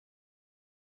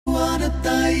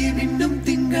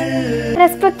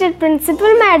Respected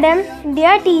Principal Madam,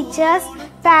 dear teachers,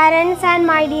 parents and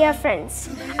my dear friends,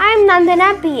 I am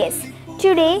Nandana.P.S.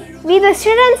 Today, we the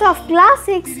students of class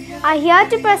 6 are here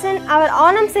to present our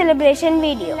Onam celebration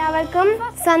video. എല്ലാവർക്കും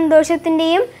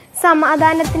സന്തോഷത്തിന്റെയും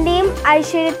സമാധാനത്തിന്റെയും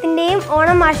ഐശ്വര്യത്തിന്റെയും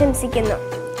ഓണം ആശംസിക്കുന്നു.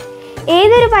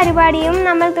 ഏതൊരു പരിപാടിയും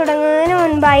നമ്മൾ തുടങ്ങുന്നതിന്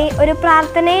മുൻപായി ഒരു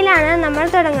പ്രാർത്ഥനയിലാണ് നമ്മൾ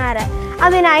തുടങ്ങാറ്.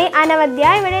 അതിനായി അനവധ്യ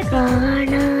ഇവിടെ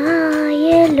കാണായ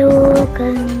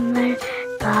ലോകങ്ങൾ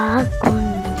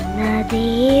കാക്കുന്ന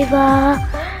ദേവാ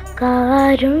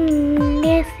കാരുണ്യ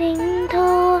സിന്ധോ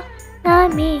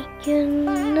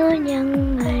നമിക്കുന്നു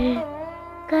ഞങ്ങൾ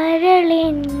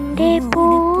കരളിൻ്റെ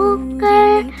പൂക്കൾ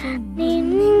നിൻ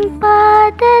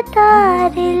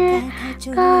പാദതാരിൽ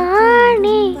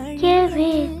കാണിക്ക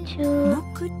വെച്ചു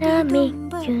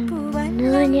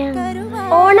നമിക്കുന്നു ഞങ്ങൾ.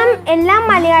 ഓണം എല്ലാ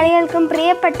മലയാളികൾക്കും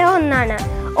പ്രിയപ്പെട്ട ഒന്നാണ്.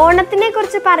 ഓണത്തിനെ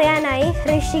കുറിച്ച് പറയാനായി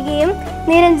ഋഷികയും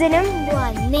നിരഞ്ജനും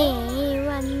വന്നേ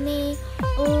വന്നേ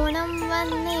ഓണം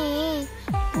വന്നേ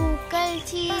പൂക്കൾ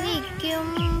ചിരിക്കും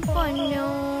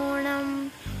പൊന്നോണം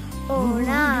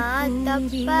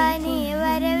ഓണത്തപ്പനെ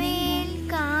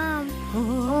വരവേൽക്കാം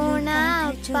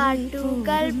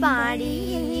ഓണപ്പാട്ടുകൾ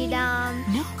പാടിയിടാം.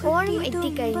 ഓണം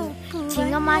എത്തിക്കഴിഞ്ഞു.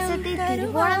 ചിങ്ങമാസത്തെ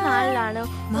തിരുവോണ നാളിലാണ്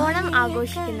ഓണം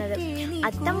ആഘോഷിക്കുന്നത്.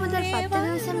 അത്തം മുതൽ 10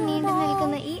 ദിവസം നീണ്ടു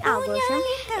നിൽക്കുന്ന ഈ ആഘോഷം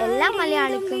എല്ലാ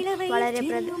മലയാളിക്കും വളരെ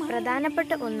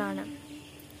പ്രധാനപ്പെട്ട ഒന്നാണ്.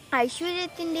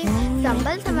 ഐശ്വര്യത്തിന്റെയും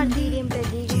സമ്പൽ സമൃദ്ധിയുടെയും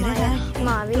പ്രതീകമായ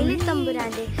മാവേലി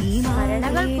തമ്പുരാന്റെ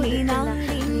സ്മരണകൾ പുതുക്കുന്ന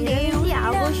നിരവധി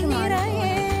ആഘോഷമാണ്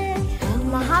ഓണം.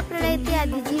 മഹാപ്രളയത്തെ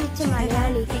അതിജീവിച്ച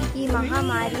മലയാളി ഈ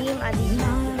മഹാമാരിയും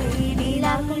അതിജീവിക്കും.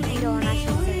 എല്ലാവർക്കും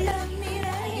ഓണാശംസകൾ.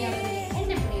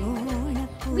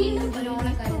 വീണ്ടും ഒരു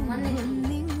ഓണക്കാലം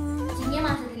വന്നെത്തി.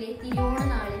 ചിങ്ങമാസത്തിലെ തിരുവോണ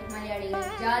നാളിൽ മലയാളികൾ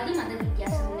ജാതി മത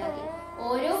വ്യത്യാസമില്ലാതെ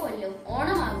ഓരോ കൊല്ലവും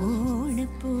ഓണമാകും.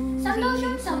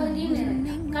 സന്തോഷവും സമൃദ്ധിയും നിറഞ്ഞ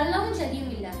കള്ളവും ചതിയും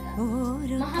ഇല്ലാത്ത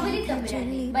മഹാബലി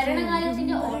തമ്പുരാന്റെ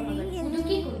ഭരണകാലത്തിന്റെ ഓർമ്മകൾ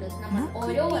പുതുക്കിക്കൊണ്ട് നമ്മൾ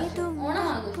ഓരോ വർഷവും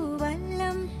ഓണമാകുന്നു.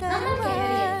 നമ്മൾ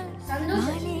കേരളീയർ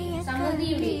സന്തോഷത്തിന്റെയും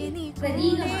സമൃദ്ധിയുടെയും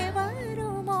പ്രതീകമാണ്.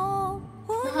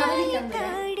 മഹാബലി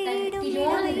തമ്പുരാൻ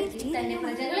തിരുവോണദിനത്തിൽ തന്റെ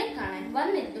പ്രജകളെ കാണാൻ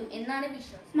വന്നെത്തും എന്നാണ്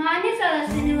വിശ്വാസം. മാന്യ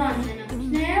സദസ്സിന് വന്ദനം.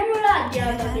 സ്നേഹമുള്ള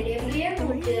അധ്യാപകരെ, പ്രിയ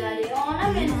കൂട്ടുകാരെ,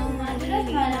 ഓണം എന്നും മധുര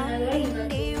സ്മരണകൾ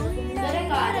സുന്ദര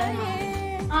കാലമാണ്.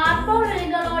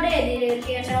 ആർപ്പവിളികളോടെ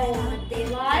എതിരേൽക്കേണ്ട ഓണത്തെ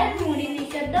വായ മൂടി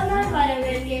നിശബ്ദമായി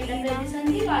വരവേൽക്കേണ്ട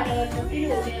പ്രതിസന്ധി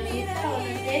കാലഘട്ടത്തിലൂടെയാണ്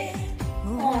ഇത്തവണത്തെ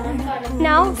ഓണം കടന്നു.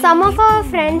 Now some of our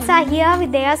friends are here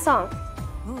with their song.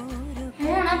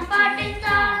 ഓണപ്പാട്ടിൽ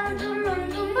താളം തുള്ളും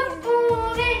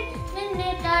തുമ്പപ്പൂവേ നിന്നെ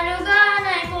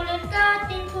തഴുകാനായി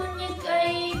കുളിർക്കാറ്റിൻ കുഞ്ഞു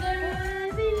കൈകൾ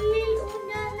വില്ലിൽ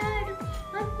ഊഞ്ഞാലാടും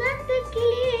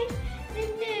അത്തക്കിളിയെ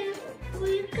നിന്നെ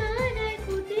കുളിർക്കാനായി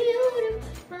കുതിയൂരും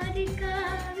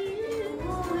മരിക്കാവിൽ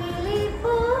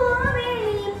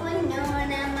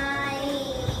പൊന്നോണമായി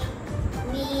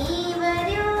നീ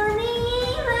വരൂ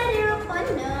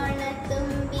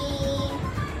പൊന്നോണത്തുമ്പി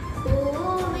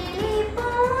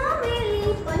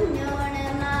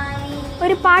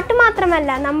ഒരു പാട്ട് മാത്രമല്ല,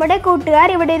 നമ്മുടെ കൂട്ടുകാർ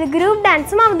ഇവിടെ ഒരു ഗ്രൂപ്പ്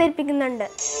ഡാൻസും അവതരിപ്പിക്കുന്നുണ്ട്.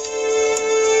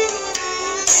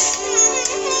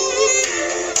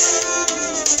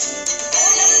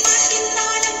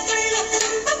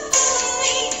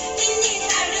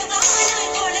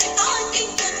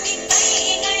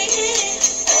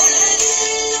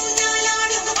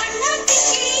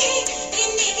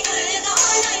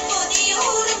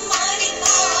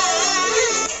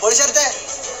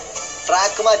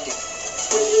 ട്രാക്ക് മാറ്റി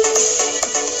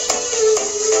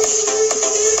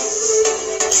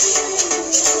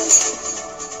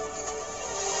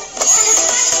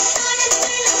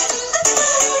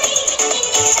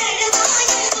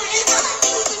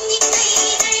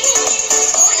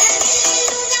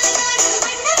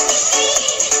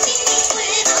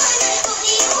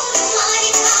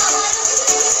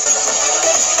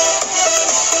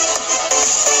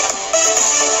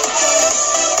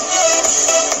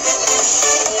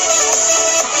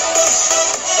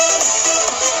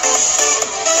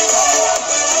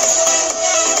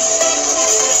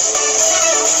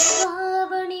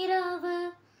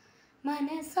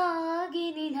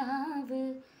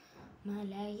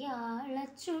മലയാള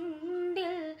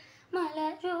ചുണ്ടിൽ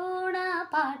മലരോണ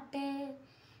പാട്ട്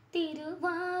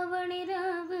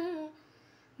തിരുവാവണിരാവ്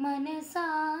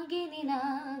മനസാകി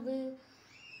നിലാവ്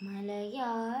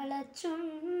മലയാള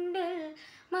ചുണ്ടിൽ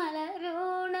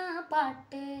മലരോണ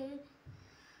പാട്ട്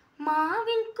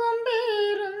മാവിൻ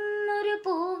കൊമ്പേറുന്നൊരു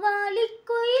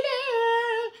പൂവാലിക്കുയിലേ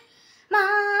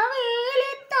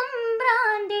മാവേലി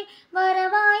തമ്പ്രാന്റെ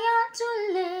വരവായ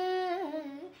ചൊല്ല്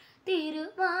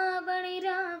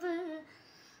തിരുവാവണിരാവ്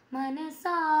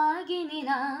മനസാ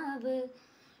രാഗിനിലാവ്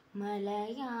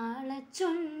മലയാള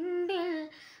ചുണ്ടിൽ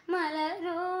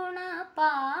മലരോണ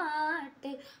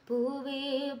പാട്ട് പൂവേ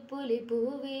പുലി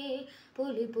പൂവേ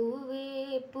പുലി പൂവേ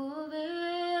പൂവേ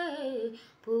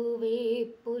പൂവേ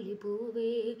പുലി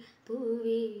പൂവേ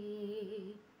പൂവേ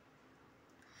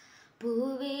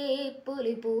പൂവേ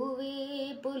പുലി പൂവേ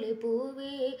പുലി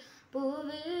പൂവേ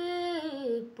പൂവേ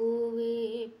പൂവേ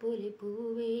പുലി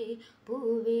പൂവേ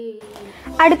പൂവേ.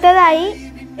 അടുത്തതായി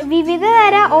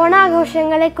വിവിധതര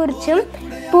ഓണാഘോഷങ്ങളെക്കുറിച്ചും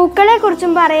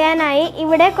പൂക്കളെക്കുറിച്ചും പറയാനായി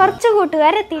ഇവിടെ കുറച്ച്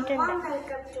കൂട്ടുകാർ എത്തിയിട്ടുണ്ട്.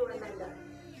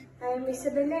 I am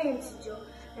Isabella Ensijo,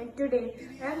 and today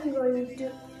I am going to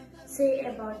say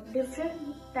about different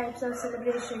types of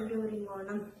celebration during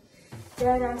Onam.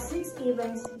 There are 6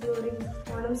 events during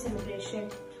Onam celebration.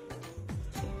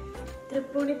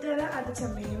 Tripunithara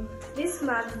Adichambayam. This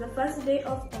marks the first day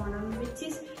of Onam, which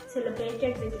is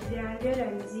celebrated with grandeur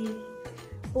and zeal.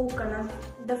 Pookalam,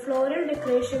 the floral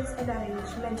decorations and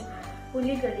arrangement.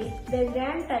 Puligali, the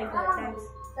grand tiger dance.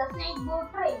 The snake boat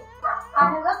race.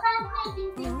 Another fascinating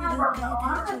thing about the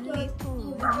Onam is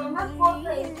the famous boat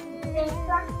race. Takes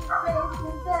place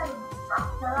in Kerala. The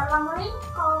ceremony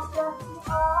of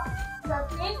the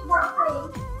snake boat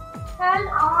race held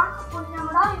on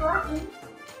Punyamada River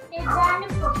in a grand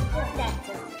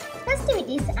procession.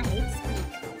 Festivities and its peak.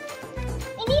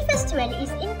 Any festival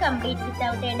is incomplete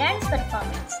without a dance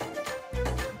performance.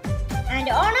 And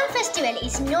Onam festival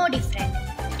is no different.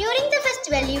 During the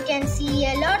festival, you can see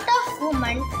a lot of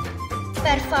women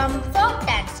perform folk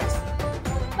dances.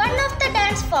 One of the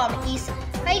dance form is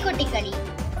Kaikotikali.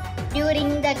 During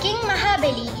the King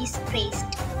Mahabali is praised.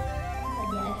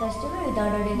 A festival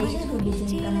without a delicious food is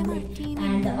incomplete,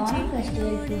 and the Onam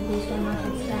festival food is one of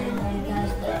its kind, and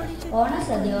thus the Onam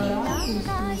Sadhya or Onam feast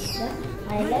is the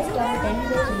highlight of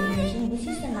 10-day celebration. This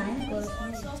is the 9th course.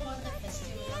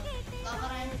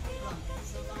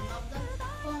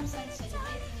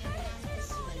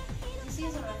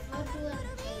 Is referred to as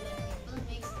a child when people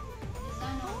mix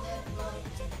design of their doll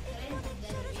current with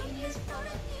their various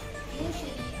flowers,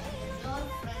 usually door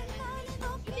front and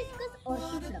Hibiscus or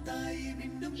tea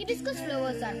flowers. Hibiscus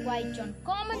flowers are quite on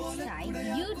common side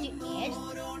due to its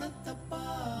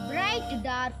bright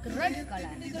dark red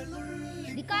color.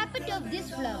 The carpet of this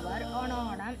flower on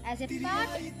Onam as a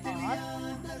part of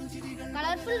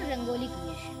colorful Rangoli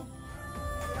creation.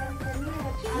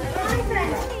 Hi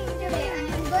friends, today I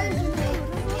am going to make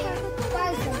a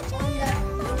payasam on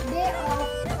the day of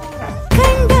Onam.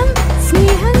 കണ്ടം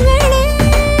സ്നേഹങ്ങളെ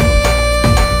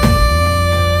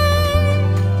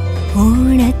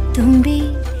ഓണത്തുമ്പി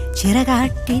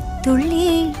ചിറകാട്ടിത്തുള്ളി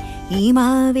ഈ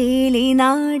മാവേലി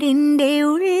നാടിൻ്റെ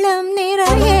ഉള്ളം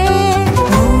നിറയെ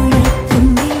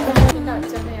ഓണത്തുമ്പി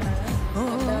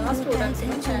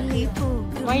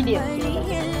My dear students,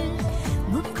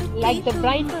 like the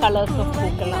bright colors of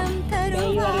Pookalam, may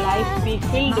your life be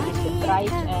filled with the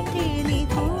bright and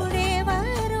beautiful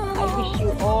colors. I wish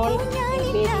you all a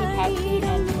very happy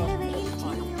and prosperous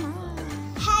Onam.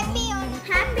 Happy Onam!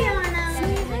 Happy Onam!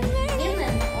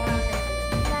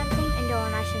 എല്ലാവർക്കും എൻ്റെ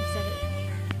ഓണാശംസകൾ.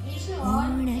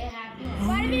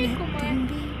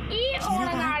 ഈ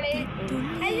ഓണനാളെ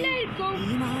എല്ലാവർക്കും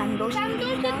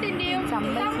സന്തോഷത്തിന്റെയും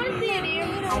സമൃദ്ധിയുടെയും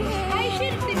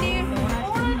ഐശ്വര്യത്തിന്റെയും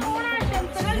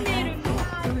ഓണാശംസകൾ നേരുന്നു.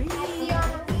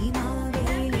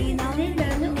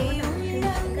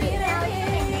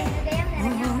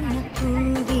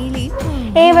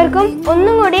 ഏവർക്കും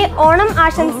ഒന്നും കൂടി ഓണം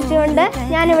ആശംസിച്ചുകൊണ്ട്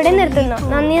ഞാനിവിടെ നിർത്തുന്നു.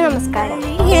 നന്ദി, നമസ്കാരം.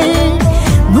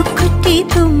 മുക്കുറ്റി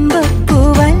തുമ്പപ്പൂ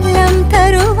വല്ലം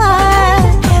തരുവാ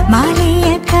മാലയ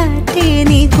കാറ്റേ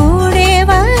നീ കൂടെ